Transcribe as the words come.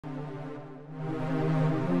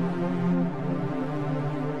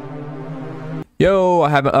Yo, I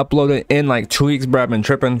haven't uploaded in like 2 weeks, bro. I've been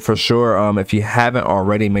tripping for sure. If you haven't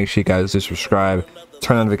already, make sure you guys just subscribe,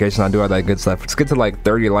 turn on notifications. I do all that good stuff. Let's get to like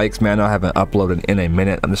 30 likes, man. I haven't uploaded in a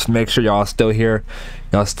minute. I'm just make sure y'all still here.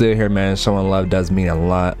 Y'all still here, man. Showing love does mean a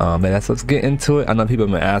lot. Man, let's get into it. I know people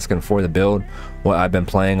have been asking for the build, what I've been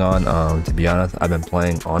playing on. To be honest, I've been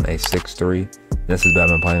playing on a 6.3. This is what I've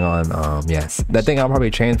been playing on. Yes, that thing I'll probably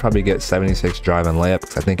change. Probably get 76 drive and layup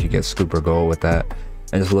because I think you get scooper goal with that.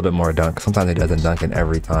 And just a little bit more dunk. Sometimes it doesn't dunk in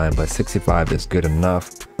every time, but 65 is good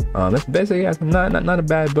enough. It's basically, yeah, not a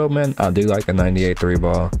bad build, man. I do like the 98 3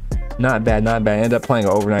 ball. Not bad, not bad. I ended up playing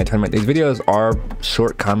an overnight tournament. These videos are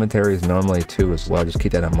short commentaries normally too as well. Just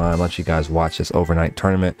keep that in mind. Let you guys watch this overnight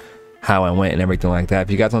tournament, how I went and everything like that.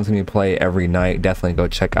 If you guys want to see me play every night, definitely go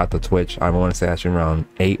check out the Twitch. I want to say that's around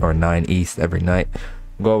 8 or 9 East every night.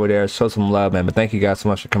 Go over there, show some love, man. But thank you guys so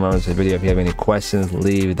much for coming over to the video. If you have any questions,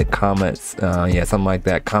 leave the comments, yeah, something like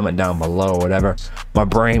that. Comment down below, whatever. My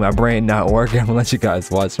brain not working. I'm gonna let you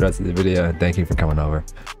guys watch the rest of the video, and thank you for coming over.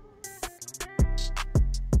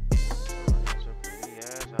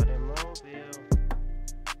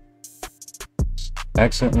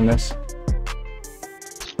 Exit in this.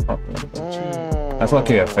 Oh, that's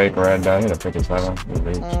lucky a fake red though. Hit a 57.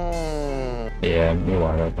 Yeah, you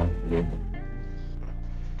wide open.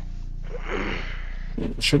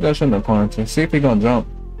 Shoot that shit in the corner too. See if he gonna jump.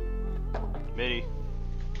 Midi.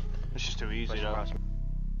 It's just too easy though.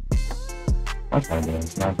 I'm trying to do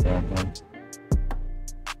it's not fair, man.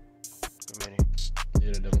 Good midi.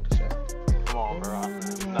 Yeah, double cassette. Come on, bro.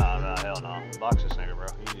 Nah, hell no. Box this nigga, bro.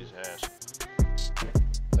 He just ass.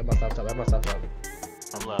 That my top. That my top.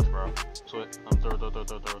 I'm left, bro. Switch. I'm throw. Good.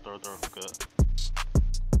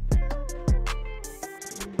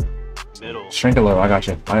 Middle. Shrink a little. I got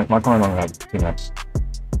you. My corner don't got teammates.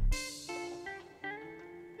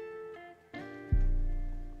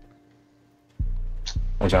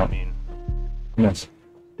 Watch out. I mean, yes.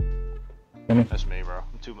 that's me, bro.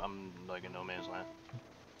 I'm like in no man's land.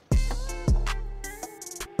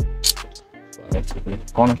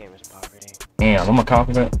 Corner. Damn, I'm gonna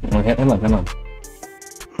copy that. I'm gonna hit him.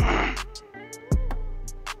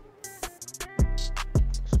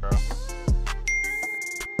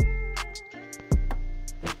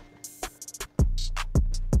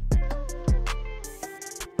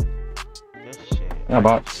 Yeah,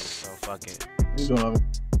 box. So fuck it. You doing it?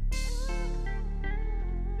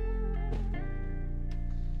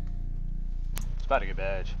 It's about to get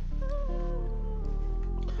badge.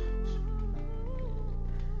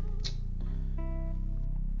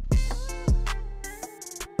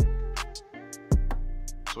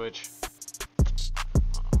 Switch.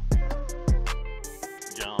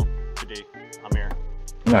 Jump. 2D. I'm here.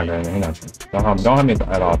 He's not good. He's not. Don't have me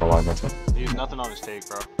at all. The line. That's it. He's nothing on his take,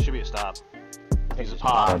 bro. Should be a stop. He's a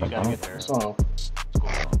pop. You gotta get there. That's all. Cool.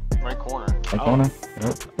 Right corner. Right corner.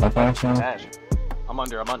 Yep. Left ass now. Dash. I'm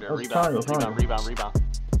under. That's Rebound.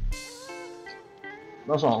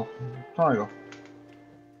 That's all. Triangle.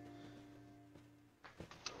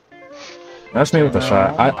 That's me with the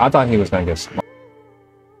shot. I thought he was gonna get smart.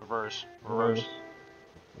 Reverse.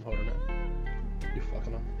 I'm holding it. You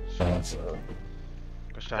fucking him.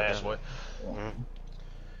 Good shot. Dash what?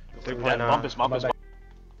 Bump is.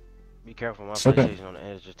 Be careful, my Okay. PlayStation on the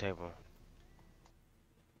edge of the table.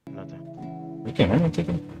 Nothing. You can't hear me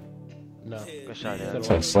kicking. No. Good shot, yeah.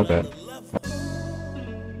 So slip it.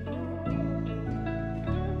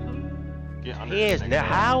 He is now.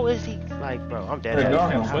 How is he like, bro? I'm dead. Hey, go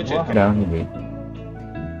ahead. Switch Go it. ahead. Down, he beat.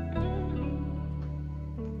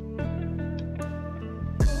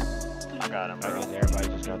 I got him, bro. Everybody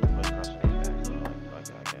just got the push across the back. So fuck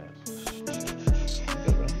it, I guess.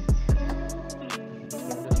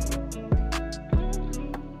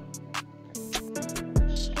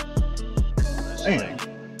 Damn.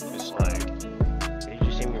 It's like You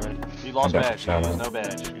just see me run. he lost I got badge. the shot He has on. no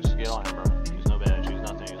badge. You just get on him, bro. He's no badge. He's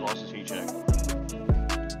nothing. He's lost his heat check.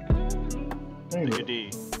 Take a D.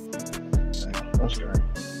 That's scary.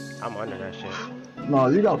 I'm under that shit. No,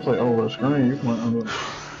 you gotta play over the screen. You can under.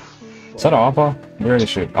 Is that an off ball? You ready to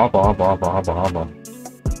shoot? Off ball. No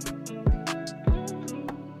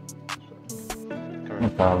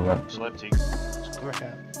problem, bro. Slip T. Come here,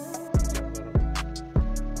 Cap.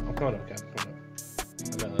 I'm coming up, Cap.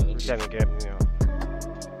 You gotta get,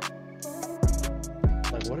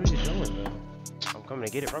 Like, what are you doing, though? I'm coming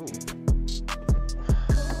to get it from you.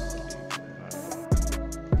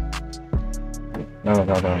 No.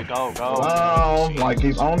 Go. Wow, like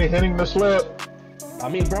he's only hitting the slip. I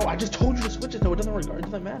mean, bro, I just told you to switch it though. It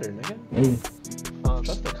doesn't matter, nigga.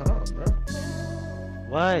 Trust the calm, bro.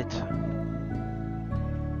 What?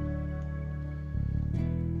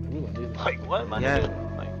 Like what, my Yeah.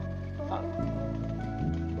 nigga? Like,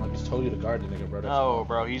 I just told you to guard the nigga, bro. no,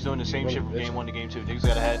 bro. He's doing the same shit from game 1 to game 2. Niggas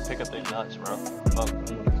gotta have pick up their nuts, bro. Fuck.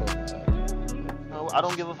 No, I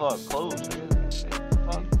don't give a fuck. Close, nigga. Shit,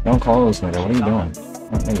 fuck. Don't close, nigga. What are you doing?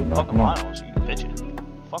 Oh, there you go. Fuck Come on. finals, you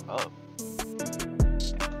bitching. Fuck up.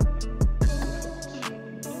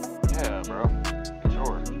 Yeah, bro.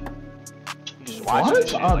 Sure. You just watch What? that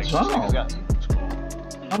shit. Like, It's this cool. nigga's got.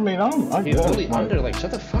 I mean, I'm He's good. really under, like,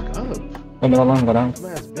 shut the fuck up. Go down, go down.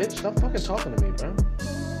 Dumbass bitch, stop fucking talking to me, bro.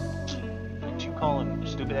 What you calling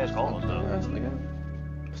stupid ass calls, though? Dumbass nigga.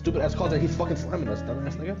 Stupid ass calls that he's fucking slamming us,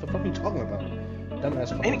 dumbass nigga. What the fuck are you talking about? Dumbass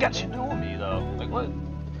calls. Ain't it got shit to do with me, though? Like, what?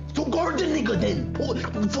 So guard the nigga then!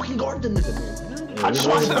 Fucking guard the nigga, man. I just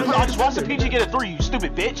watched the PG get a 3, you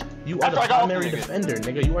stupid bitch. You are After the I got off primary the nigga. defender,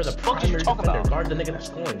 nigga. You are the Fuck is you primary talking defender. about? Guard the nigga that's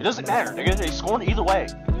scoring. It doesn't matter, nigga. They scoring either way.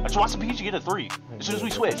 I just watched the PG get a 3 as soon as we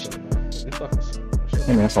switched. You fucking suck. Hey,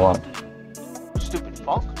 man, that's a lot. Stupid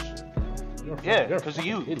fuck. You're a Yeah, you're a 'cause of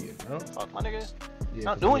fucking you. Idiot, bro. Fuck, my nigga. Yeah,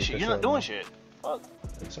 Not 'cause doing you shit. for You're not sure, doing man. shit. Fuck.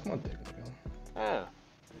 Hey, suck my dick, nigga.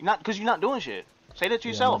 Yeah. Cause you're not doing shit. Say that to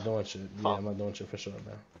Yeah, yourself. I'm not doing shit. Yeah, Fuck. I'm not doing shit for sure,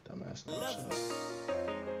 man. Dumbass nigga. Shut up.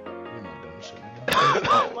 You're not doing shit,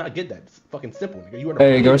 nigga. I get that. It's fucking simple, nigga. You are the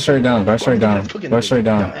Hey, go straight down. Go straight down. Go straight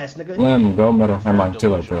down. Dumbass nigga. Lim, go middle. Never mind. Too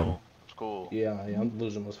late, bro. It's cool. Yeah, I'm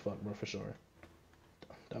delusional as fuck, bro, for sure.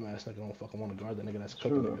 Dumbass nigga don't fucking want to guard the nigga that's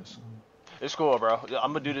cooking niggas. It's cool, bro.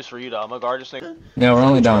 I'm gonna do this for you, though. I'm gonna guard this nigga. Yeah, we're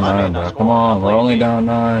only down My man 9, not bro. scoring. Come on, I'm we're playing only D. down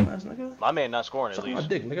 9. Dumbass nigga. My man not scoring at Suck my least.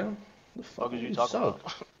 dick, nigga. The Fuck is you you talking suck.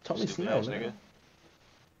 about? Totally Stupid smell, ass nigga.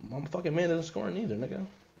 My fucking man isn't scoring either, nigga.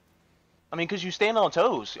 I mean, cause you stand on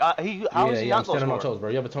toes. How is he I'm not gonna standing score? on toes, bro.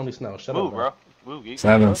 You have a Tony Snell. Shut Move, up, bro. Move, geek.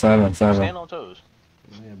 7, 7, 7. Stand on toes.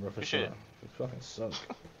 Yeah, bro, for Good sure. shit. You fucking suck.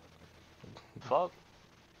 Fuck.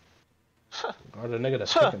 Guard the nigga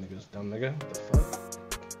that's cooking niggas, dumb nigga. What the fuck?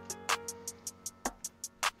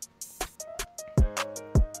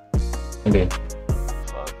 Indeed.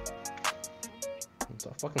 Fuck.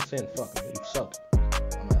 Stop fucking saying fuck, nigga. You suck.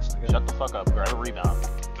 Dumbass nigga. Shut the fuck up. Grab a rebound.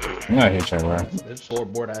 Yeah, I hate you, bro. Bitch,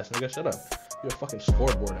 scoreboard ass nigga. Shut up. You're a fucking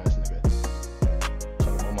scoreboard ass nigga.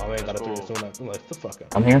 Talking about my man got a 3 Cool. soon. I'm like, the fuck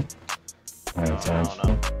up. I'm here. No, Alright, no, so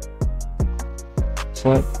no.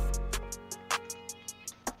 slip.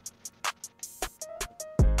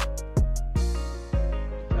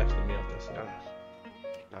 Actually, me up this.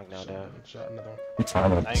 Knock down there. Shot another one. I'm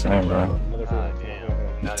tired of the Thank you, same, bro. Another God one.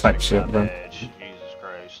 damn. Now this Type nigga shit, got bro. badge. Jesus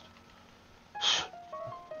Christ.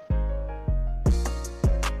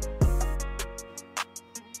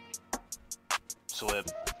 Slip.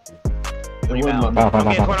 Rebound. Bow, bow, bow,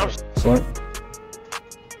 Okay, bow. corner. Slip.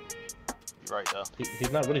 You're right, though.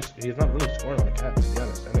 He's not really scoring on the cap, to be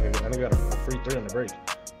honest. That nigga got a free 3 on the break.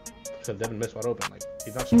 Because Devin missed wide open. Like,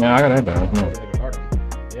 he's not scoring. Yeah, I got that bad. The nigga guard him.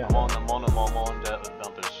 Yeah. I'm on the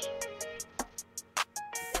bumpers.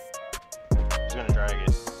 He's gonna drag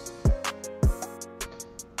it.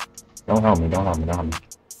 Don't help me, don't help me, don't help me.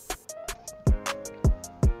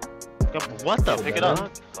 What the Pick it fuck?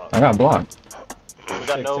 up. Fuck. I got blocked. We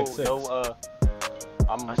got Six.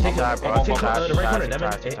 I'm I take that, bro. I'm Take on that. bumpers. The right corner, Too Devin.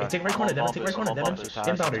 tight, too Hey, tight. take right corner, Devin. Take right corner, Devin. Bumpers.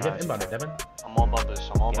 Inbounder, Devin. I'm on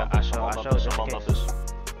bumpers. I'm on Yeah, bumpers. I I'm on showed bumpers. it I'm on in the bumpers.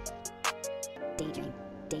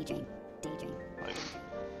 Daydream.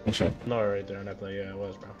 Good shit. No, right there on that play. Yeah, it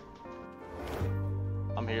was, bro.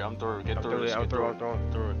 I'm here. I'm through. Get I'm through through this. it, I'm Get through, through I'm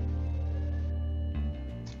it. through. Through it.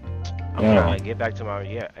 I'm Yeah. trying to like, get back to my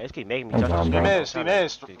It's keep making me touch the He screen. missed, I'm he trying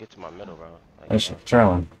missed. to get to my middle, bro. Like, Good shit.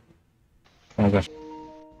 Trailing. Oh, gosh.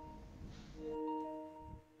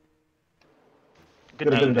 Good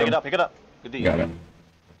D. Pick it up. Pick it up. Good D. Got it.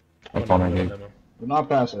 I'm falling again. Do not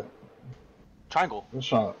pass it. Triangle. Good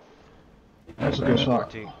shot. That's a good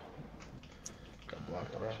shot. Got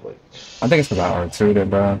blocked, bro. I think it's because I R2'd it,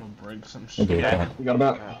 bro. Break some It shit. did, Yeah. yeah. We got a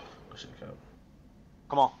back.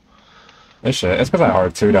 Come on. This shit, it's because I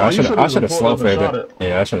R2'd it. No, I you should should've have just slow pulled up and shot faded.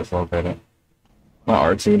 Yeah, I should have slow faded. I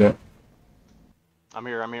R2'd it. I'm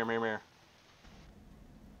here.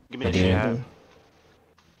 Give me the Yeah. shit.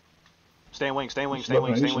 Stay in wing. He's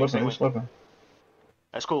slipping.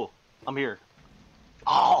 That's cool. I'm here.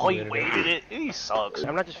 Oh, he waited it. He sucks.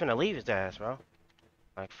 I'm not just finna leave his ass, bro.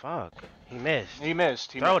 Like, fuck. He missed. He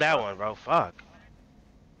missed. Throw that one, bro. Fuck.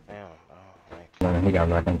 Damn, bro. Like, Man, he got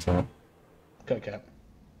back into it. Cut cap.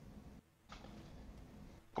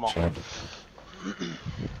 Come on. Shit.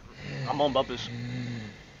 I'm on bumpers.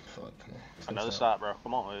 Fuck. Come on. Another stop, bro.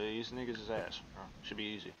 Come on. These niggas is ass. Bro. Should be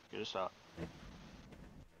easy. Get a stop.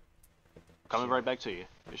 Coming right back to you.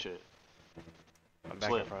 Good shit. I'm back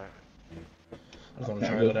Slip. in front. I just want to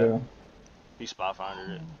Yeah, try good that. ball. He spot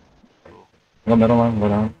findered it. Go middle line, go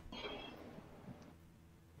down.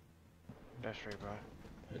 that straight, bro.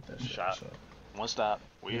 Hit that shit. Shot. So. One stop.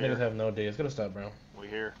 We You here. niggas have no day. It's gonna stop, bro. We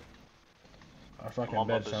here. Our I'm fucking on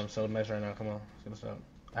bed bumpers. sounds so nice right now. Come on, it's gonna stop.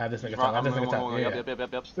 I have this nigga Right, top. I have this nigga top. Yep, Yeah, yep, yep,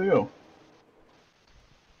 yep, yep. Still.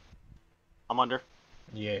 I'm under.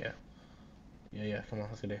 yeah. Come on,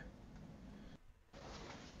 let's get there.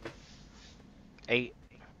 8.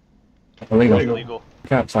 Illegal. Illegal.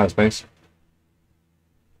 Cap side space.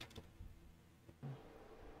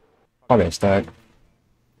 Probably a stack.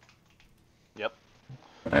 Yep.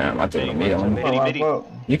 Damn, I didn't Midi, meet him. midi, midi.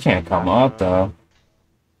 You can't come up though.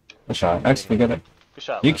 Good shot. Actually, get it. Good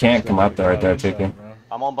shot. You man. can't come up there right there, Good shot, Tiki. bro.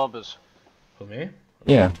 I'm on bumpers. For me?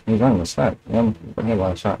 Yeah, he's running the stack. Yeah, he had a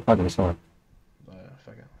lot of shot. Fucking sword. Oh, yeah,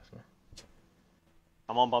 fuck it. Let's go.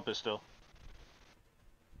 I'm on bumpers still.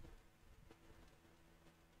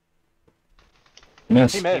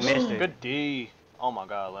 Miss. He missed. missed it. Good D. Oh my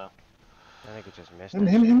god, Lem. That nigga just missed Him,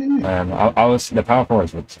 it. him, him, him. I was the power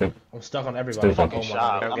forwards with stupid. I'm stuck on everybody. Stupid. Oh my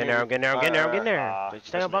Shot. god. I'm getting there, I'm getting there, I'm getting there, I'm getting there.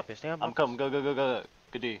 Stay on Miss me. bumpers, stay on I'm bumpers. coming. Go, go, go, go, go.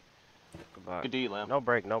 Good D. Goodbye. Good D, Lem. No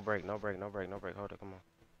break, no break, no break, no break, no break. Hold it, come on.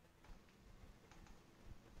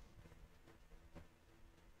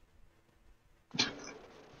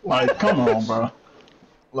 Like, come on, bro.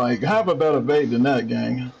 Like, have a better bait than that,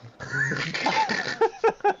 gang.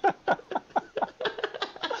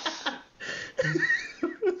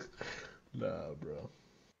 Nah, bro.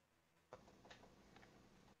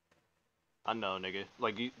 I know, nigga.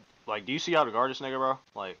 Like, do you see how to guard this nigga, bro?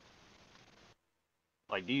 Like,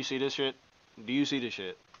 do you see this shit? Do you see this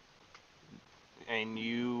shit? And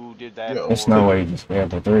you did that. Yo. There's no way you just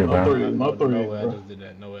grabbed the three, No bro. three, no three, No way I bro. just did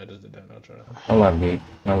that. No way I just did that. No try. I love you.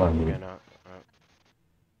 I love you. Getting out.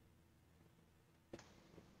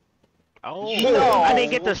 Oh, Shit. I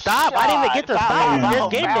didn't get to stop. I didn't even get to stop.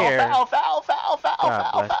 Just get there. Foul, foul, foul, foul,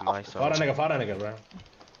 God foul, bless foul. my Follow soul. that nigga, bro.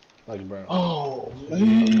 Like, bro. Oh,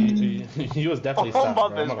 man. He was definitely I'm on stopped, bro.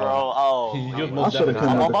 bumpers, I'm not bro. gonna lie. Oh. He was I most should have definitely come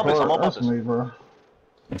I'm out on the bumpers, I'm on court. That's bumpers. me, bro.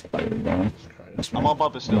 Let's play it again. I'm on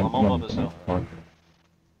bumpers still. I'm on bumpers still.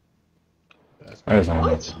 There's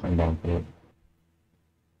one. I'm down for it.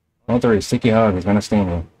 1-3. Sticky hug. He's gonna sting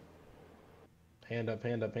you. Hand up,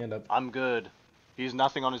 hand up, hand up. I'm good. He's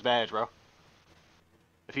nothing on his badge, bro.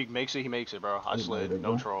 If he makes it, he makes it, bro. I slid.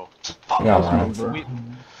 No troll. Fuck. Yeah, That's me, bro. We,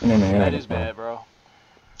 That that is bad, bro.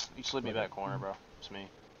 You slid me back corner, bro. It's me.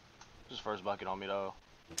 This is first bucket on me, though.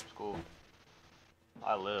 It's cool.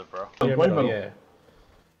 I live, bro. Yeah, Play bro, middle. yeah.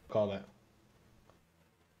 Call that.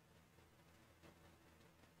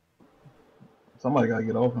 Somebody gotta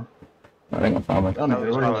get over. I think I'm fine. That No, nigga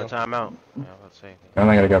he's really- calling timeout. Yeah, let's see. I think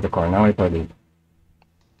I gotta get the corner. Now we play deep.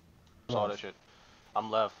 Saw that shit. I'm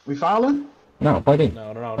left. We fouling? No, play deep.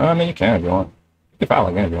 No, no, I mean, you can if you want. You can foul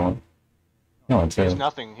again if you want. No one He's says.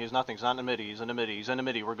 nothing. He's nothing. He's not in the midi. He's in the midi. He's in the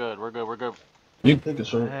midi. We're good. We're good. We're good. Take a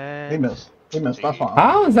shot. He missed. He missed. That's fine.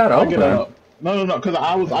 How is that I get it open? up. No, because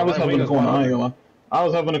I was having the corner. I ain't gonna lie. I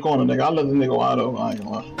was having the corner, nigga. I let the nigga wide open. I ain't gonna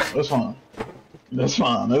lie. That's fine. That's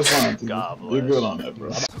fine. That's fine. T. God You're bless. good on that,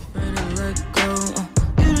 bro.